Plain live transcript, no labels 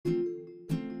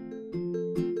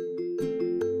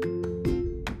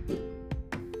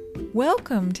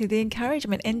Welcome to the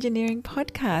Encouragement Engineering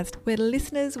Podcast, where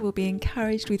listeners will be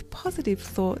encouraged with positive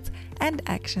thoughts and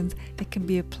actions that can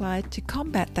be applied to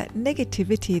combat that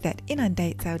negativity that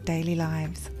inundates our daily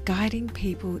lives, guiding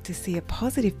people to see a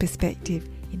positive perspective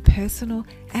in personal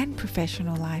and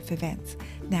professional life events.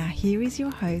 Now here is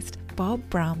your host, Bob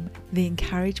Brum, the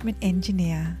Encouragement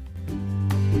Engineer.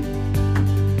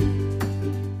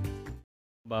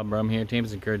 Bob Brum here,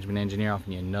 Tampa's Encouragement Engineer,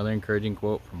 offering you another encouraging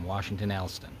quote from Washington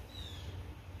Allston.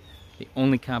 The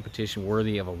only competition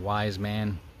worthy of a wise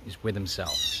man is with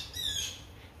himself.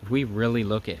 If we really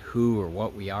look at who or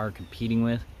what we are competing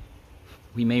with,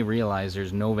 we may realize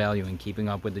there's no value in keeping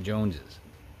up with the Joneses.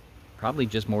 Probably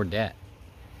just more debt.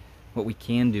 What we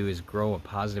can do is grow a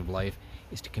positive life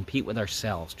is to compete with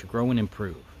ourselves, to grow and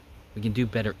improve. We can do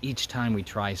better each time we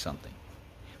try something.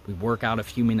 We work out a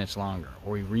few minutes longer,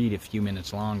 or we read a few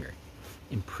minutes longer.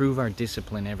 Improve our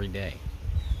discipline every day.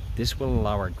 This will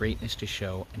allow our greatness to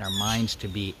show and our minds to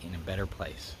be in a better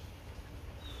place.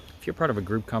 If you're part of a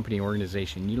group, company, or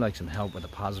organization, and you'd like some help with a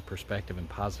positive perspective and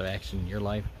positive action in your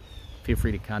life, feel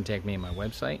free to contact me at my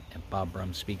website at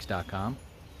bobbrumspeaks.com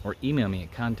or email me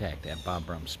at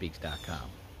contact@bobbrumspeaks.com.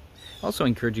 I also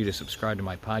encourage you to subscribe to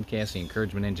my podcast, the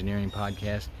Encouragement Engineering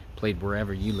Podcast, played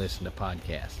wherever you listen to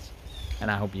podcasts.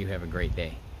 And I hope you have a great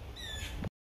day.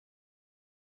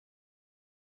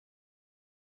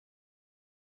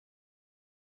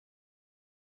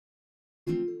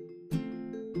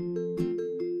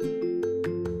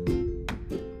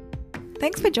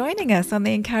 Thanks for joining us on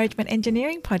the Encouragement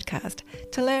Engineering Podcast.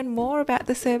 To learn more about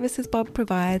the services Bob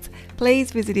provides,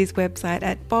 please visit his website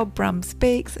at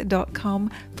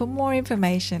bobbrumspeaks.com for more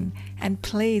information. And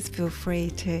please feel free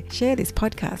to share this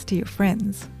podcast to your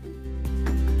friends.